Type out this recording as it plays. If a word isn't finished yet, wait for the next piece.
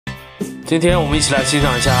今天我们一起来欣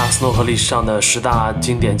赏一下斯诺克历史上的10大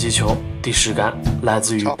经典击球。第10杆来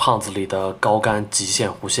自于胖子里的高杆极限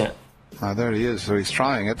弧线。There he is, so he's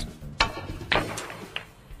trying it.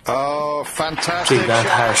 Oh, fantastic! 这一杆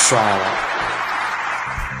太帅了。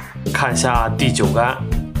看一下第9杆，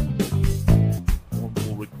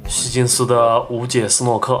希金斯的无解斯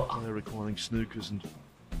诺克。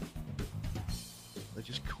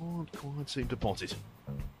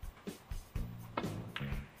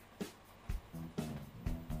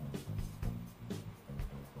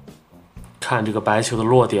看这个白球的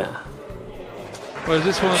落点，漂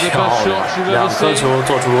亮！2颗球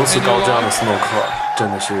做出如此高质量的斯诺克，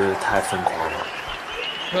真的是太疯狂了。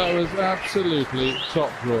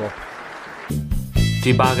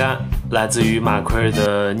第8杆来自于马奎尔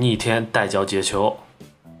的逆天带脚解球。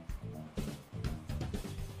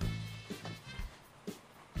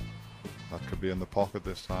In the pocket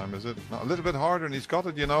this time, is it? A little bit harder, and he's got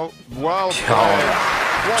it, you know. Well, 漂亮，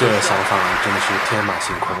这想法真的是天马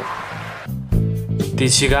行空。第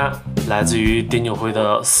7杆来自于丁纽辉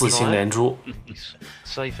的4星连珠。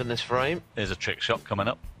Safe in this frame. There's a trick shot coming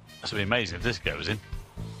up. This would be amazing if this goes in.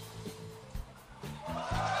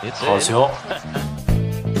 好球。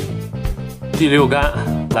第6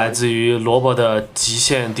杆来自于罗伯的极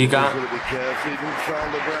限低杆。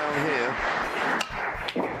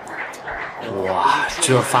哇，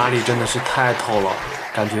这发力真的是太透了，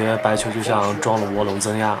感觉白球就像装了涡轮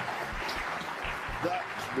增压。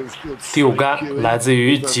第5杆来自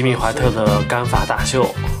于吉米怀特的杆法大秀。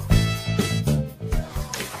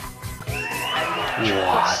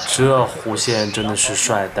哇，这弧线真的是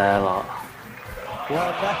帅呆了，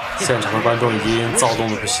现场的观众已经躁动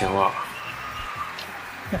的不行了。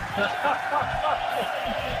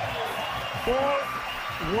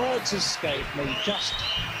Words escape me, just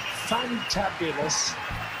fantabulous.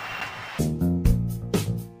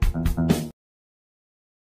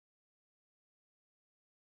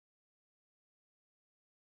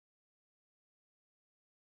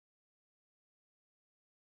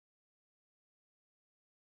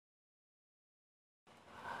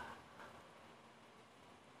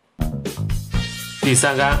 第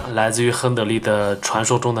3杆来自于亨德利的传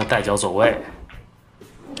说中的带脚走位。You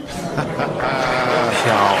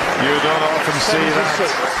don't often see that.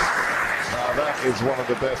 That is one of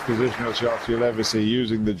the best positional shots you'll ever see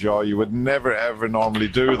using the jaw. You would never ever normally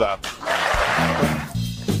do that.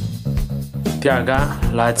 第2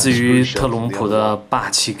杆来自于特鲁姆普的霸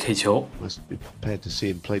气 K 球。Must be prepared to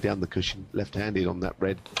see him play down the cushion left-handed on that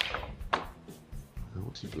red.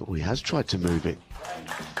 Oh, he has tried to move it.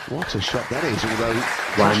 What a shot that is! Although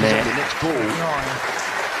完美。the next ball.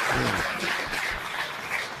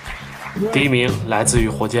 第1名来自于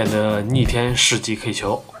火箭的逆天世纪 K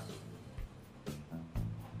球。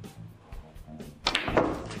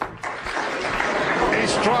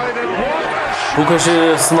不愧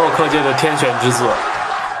是斯诺克界的天选之子。